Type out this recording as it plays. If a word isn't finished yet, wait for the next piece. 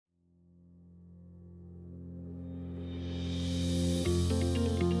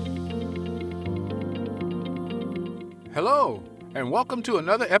Hello, and welcome to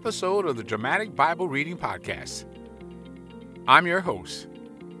another episode of the Dramatic Bible Reading Podcast. I'm your host,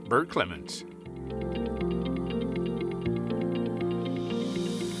 Bert Clemens.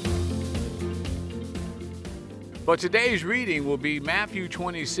 But today's reading will be Matthew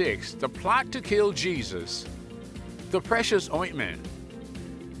 26, the plot to kill Jesus, the precious ointment,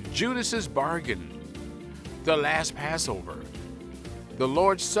 Judas's bargain, the last Passover, the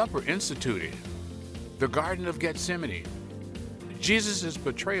Lord's Supper instituted, the Garden of Gethsemane, Jesus'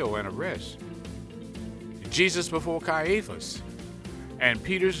 betrayal and arrest, Jesus before Caiaphas, and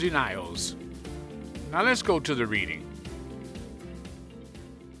Peter's denials. Now let's go to the reading.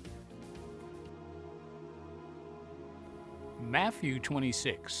 Matthew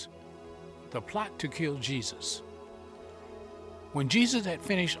 26, the plot to kill Jesus. When Jesus had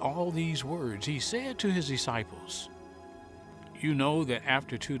finished all these words, he said to his disciples, "You know that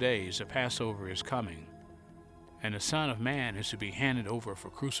after 2 days the Passover is coming, and the Son of Man is to be handed over for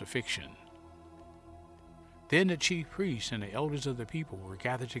crucifixion." Then the chief priests and the elders of the people were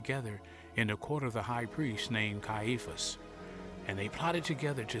gathered together in the court of the high priest named Caiaphas, and they plotted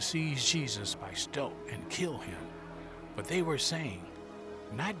together to seize Jesus by stealth and kill him. But they were saying,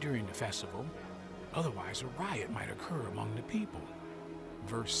 "Not during the festival, otherwise a riot might occur among the people."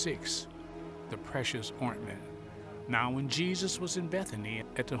 Verse 6, the precious ointment. Now when Jesus was in Bethany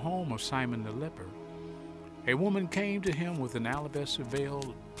at the home of Simon the leper, a woman came to him with an alabaster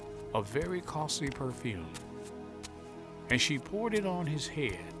vial of very costly perfume, and she poured it on his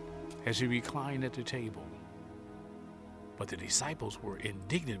head as he reclined at the table. But the disciples were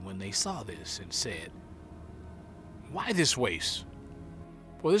indignant when they saw this and said, "Why this waste?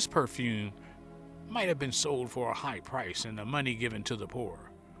 For this perfume might have been sold for a high price and the money given to the poor."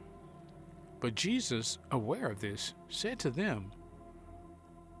 But Jesus, aware of this, said to them,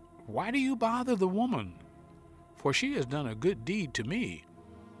 "Why do you bother the woman? For she has done a good deed to me.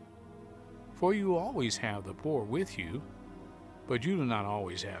 For you always have the poor with you, but you do not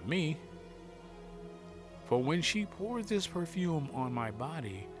always have me. For when she poured this perfume on my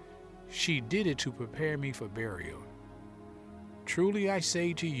body, she did it to prepare me for burial. Truly I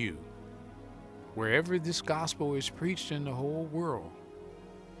say to you, wherever this gospel is preached in the whole world,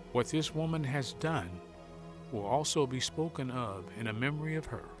 what this woman has done will also be spoken of in a memory of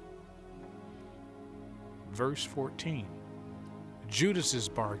her." Verse 14, Judas's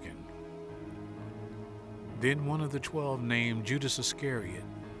bargain. Then one of the 12, named Judas Iscariot,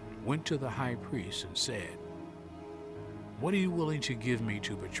 went to the high priest and said, "What are you willing to give me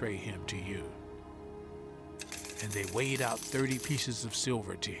to betray him to you?" And they weighed out 30 pieces of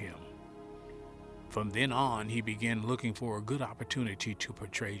silver to him. From then on, he began looking for a good opportunity to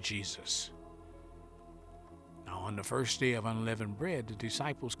betray Jesus. Now on the first day of unleavened bread, the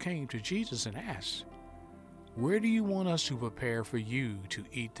disciples came to Jesus and asked, "Where do you want us to prepare for you to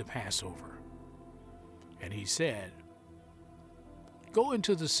eat the Passover?" And he said, "Go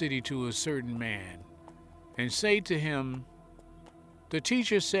into the city to a certain man and say to him, 'The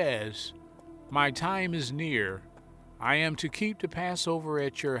teacher says, my time is near. I am to keep the Passover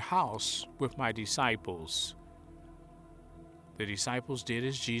at your house with my disciples.'" The disciples did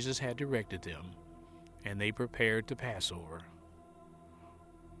as Jesus had directed them, and they prepared the Passover.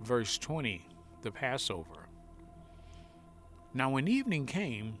 Verse 20, the Passover. Now when evening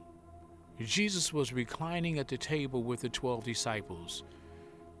came, Jesus was reclining at the table with the 12 disciples.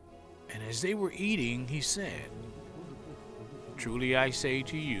 And as they were eating, he said, "Truly I say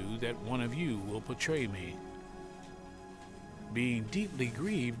to you that one of you will betray me." Being deeply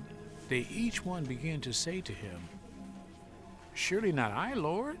grieved, they each one began to say to him, "Surely not I,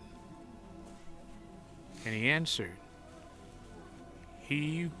 Lord." And he answered,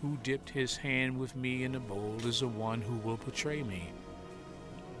 "He who dipped his hand with me in the bowl is the one who will betray me.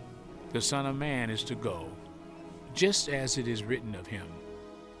 The Son of Man is to go, just as it is written of him.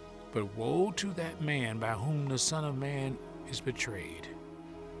 But woe to that man by whom the Son of Man is betrayed.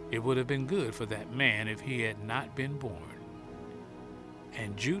 It would have been good for that man if he had not been born."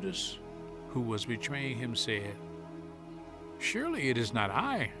 And Judas, who was betraying him, said, "Surely it is not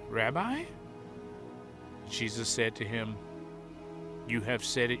I, Rabbi?" Jesus said to him, "You have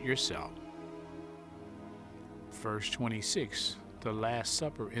said it yourself." Verse 26, the Last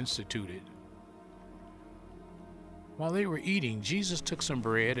Supper instituted. While they were eating, Jesus took some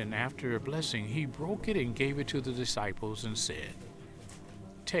bread, and after a blessing, he broke it and gave it to the disciples and said,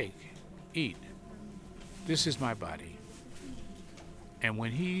 "Take, eat. This is my body." And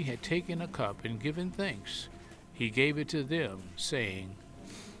when he had taken a cup and given thanks, he gave it to them, saying,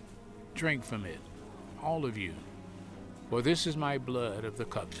 "Drink from it, all of you, for this is my blood of the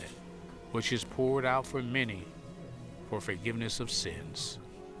covenant, which is poured out for many for forgiveness of sins.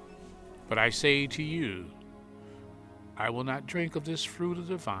 But I say to you, I will not drink of this fruit of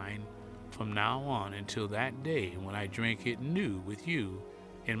the vine from now on until that day when I drink it new with you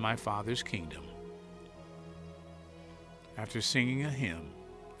in my Father's kingdom." After singing a hymn,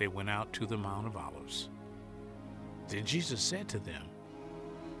 they went out to the Mount of Olives. Then Jesus said to them,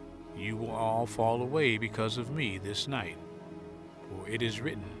 "You will all fall away because of me this night, for it is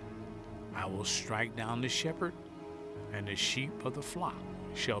written, I will strike down the shepherd, and the sheep of the flock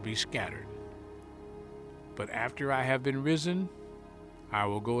shall be scattered. But after I have been risen, I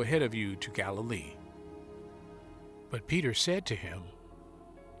will go ahead of you to Galilee." But Peter said to him,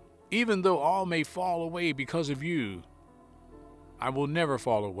 "Even though all may fall away because of you, I will never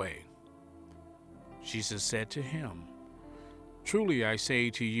fall away." Jesus said to him, "Truly I say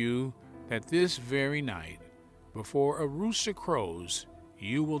to you that this very night, before a rooster crows,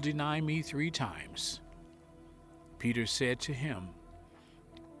 you will deny me 3 times." Peter said to him,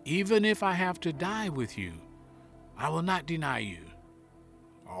 "Even if I have to die with you, I will not deny you."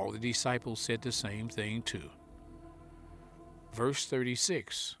 All the disciples said the same thing too. Verse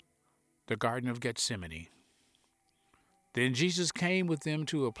 36, the Garden of Gethsemane. Then Jesus came with them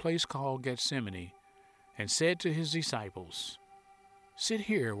to a place called Gethsemane and said to his disciples, "Sit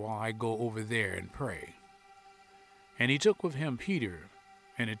here while I go over there and pray." And he took with him Peter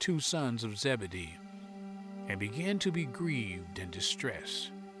and the 2 sons of Zebedee, and began to be grieved and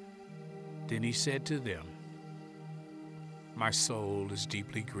distressed. Then he said to them, "My soul is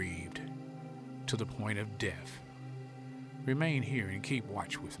deeply grieved, to the point of death. Remain here and keep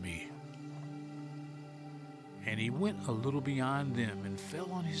watch with me." And he went a little beyond them and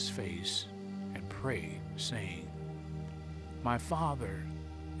fell on his face and prayed, saying, "My Father,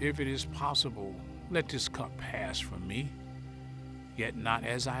 if it is possible, let this cup pass from me. Yet not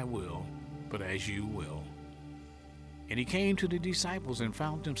as I will, but as you will." And he came to the disciples and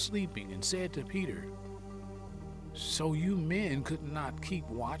found them sleeping, and said to Peter, "So you men could not keep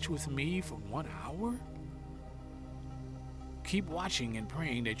watch with me for 1 hour? Keep watching and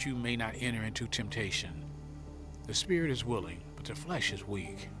praying that you may not enter into temptation. The spirit is willing, but the flesh is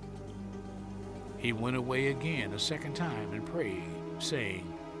weak." He went away again a second time and prayed, saying,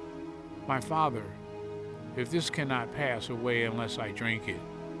 "My Father, if this cannot pass away unless I drink it,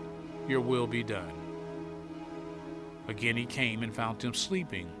 your will be done." Again he came and found them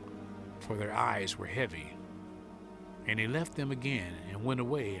sleeping, for their eyes were heavy. And he left them again and went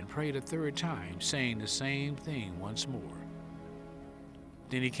away and prayed a 3rd time, saying the same thing once more.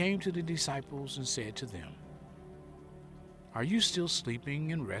 Then he came to the disciples and said to them, "Are you still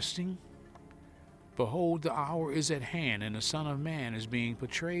sleeping and resting? Behold, the hour is at hand, and the Son of Man is being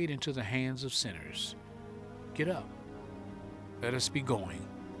betrayed into the hands of sinners. Get up, let us be going.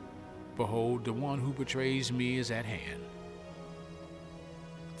 Behold, the one who betrays me is at hand."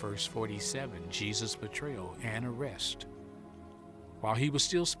 Verse 47, Jesus' betrayal and arrest. While he was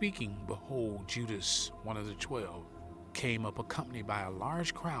still speaking, behold, Judas, one of the 12, came up accompanied by a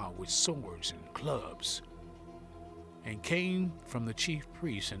large crowd with swords and clubs, and came from the chief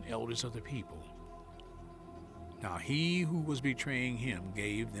priests and elders of the people. Now he who was betraying him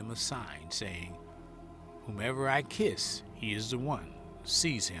gave them a sign, saying, "Whomever I kiss, he is the one.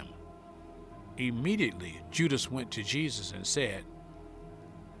 Seize him." Immediately Judas went to Jesus and said,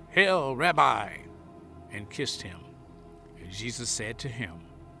 "Hail, Rabbi," and kissed him. And Jesus said to him,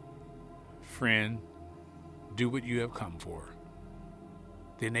 "Friend, do what you have come for."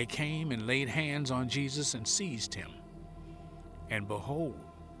 Then they came and laid hands on Jesus and seized him. And behold,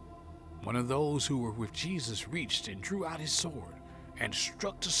 one of those who were with Jesus reached and drew out his sword and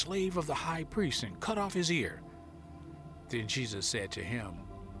struck the slave of the high priest and cut off his ear. Then Jesus said to him,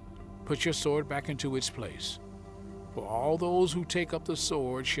 "Put your sword back into its place, for all those who take up the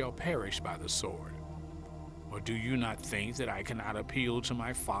sword shall perish by the sword. Or do you not think that I cannot appeal to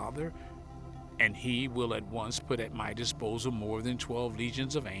my Father, and he will at once put at my disposal more than 12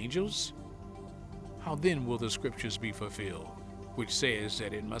 legions of angels? How then will the scriptures be fulfilled, which says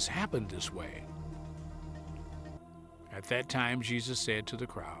that it must happen this way?" At that time Jesus said to the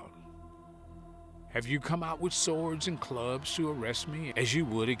crowd, "Have you come out with swords and clubs to arrest me as you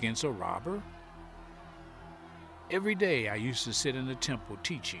would against a robber? Every day I used to sit in the temple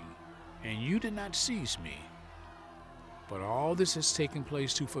teaching, and you did not seize me. But all this has taken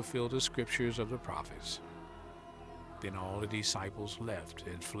place to fulfill the scriptures of the prophets." Then all the disciples left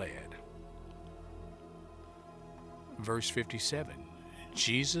and fled. Verse 57,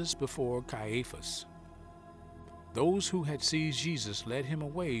 Jesus before Caiaphas. Those who had seized Jesus led him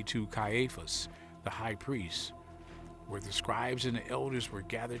away to Caiaphas, the high priest, where the scribes and the elders were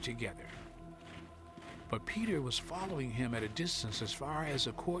gathered together. But Peter was following him at a distance as far as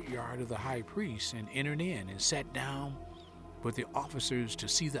the courtyard of the high priest, and entered in and sat down with the officers to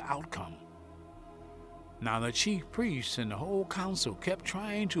see the outcome. Now the chief priests and the whole council kept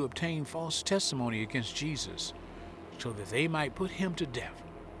trying to obtain false testimony against Jesus, so that they might put him to death.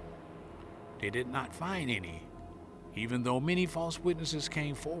 They did not find any, even though many false witnesses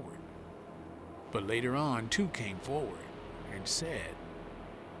came forward. But later on, two came forward and said,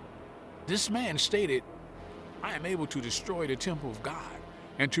 "This man stated, 'I am able to destroy the temple of God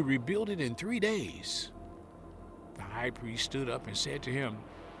and to rebuild it in 3 days.'" The high priest stood up and said to him,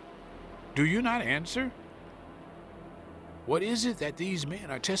 "Do you not answer? What is it that these men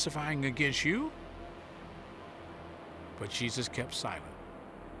are testifying against you?" But Jesus kept silent.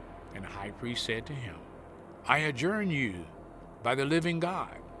 And the high priest said to him, "I adjourn you by the living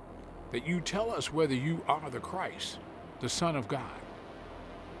God, that you tell us whether you are the Christ, the Son of God."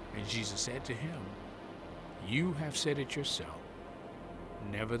 And Jesus said to him, "You have said it yourself.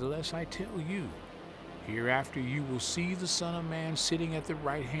 Nevertheless, I tell you, hereafter you will see the Son of Man sitting at the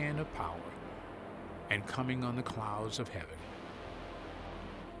right hand of power and coming on the clouds of heaven."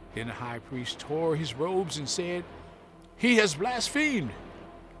 Then the high priest tore his robes and said, "He has blasphemed.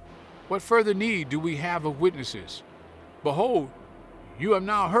 What further need do we have of witnesses? Behold, you have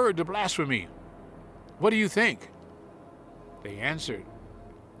now heard the blasphemy. What do you think?" They answered,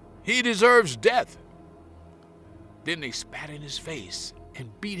 "He deserves death." Then they spat in his face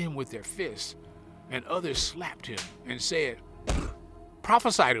and beat him with their fists, and others slapped him and said,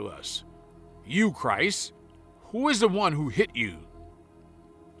 "Prophesy to us, you Christ, who is the one who hit you?"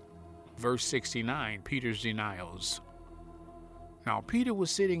 Verse 69, Peter's denials. Now Peter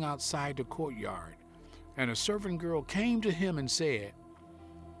was sitting outside the courtyard, and a servant girl came to him and said,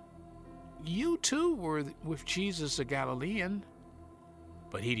 "You too were with Jesus the Galilean."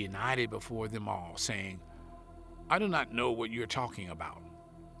 But he denied it before them all, saying, "I do not know what you are talking about."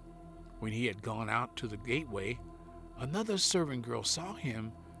 When he had gone out to the gateway, another servant girl saw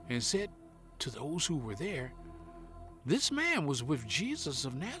him and said to those who were there, "This man was with Jesus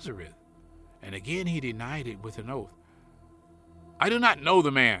of Nazareth." And again he denied it with an oath, "I do not know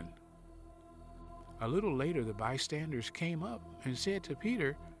the man." A little later the bystanders came up and said to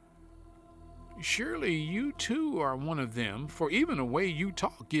Peter, "Surely you too are one of them, for even the way you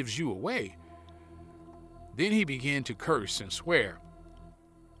talk gives you away." Then he began to curse and swear,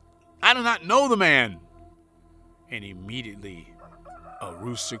 "I do not know the man." And immediately a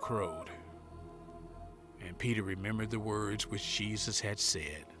rooster crowed. And Peter remembered the words which Jesus had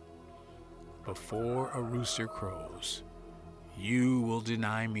said, "Before a rooster crows, you will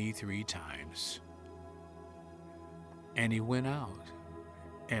deny me 3 times." And he went out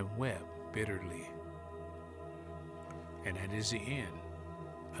and wept bitterly. And that is the end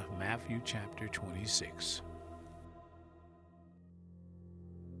of Matthew chapter 26.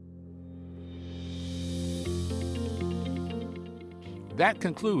 That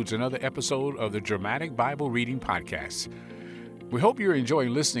concludes another episode of the Dramatic Bible Reading Podcast. We hope you're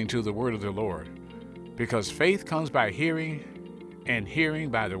enjoying listening to the Word of the Lord, because faith comes by hearing, and hearing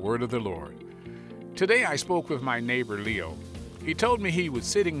by the Word of the Lord. Today I spoke with my neighbor Leo. He told me he was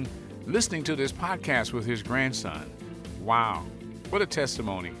sitting listening to this podcast with his grandson. Wow, what a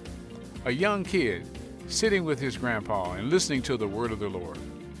testimony. A young kid sitting with his grandpa and listening to the Word of the Lord.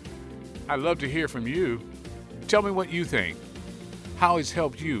 I'd love to hear from you. Tell me what you think, how it's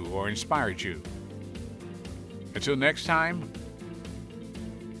helped you or inspired you. Until next time,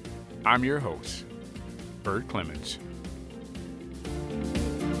 I'm your host, Bert Clemens.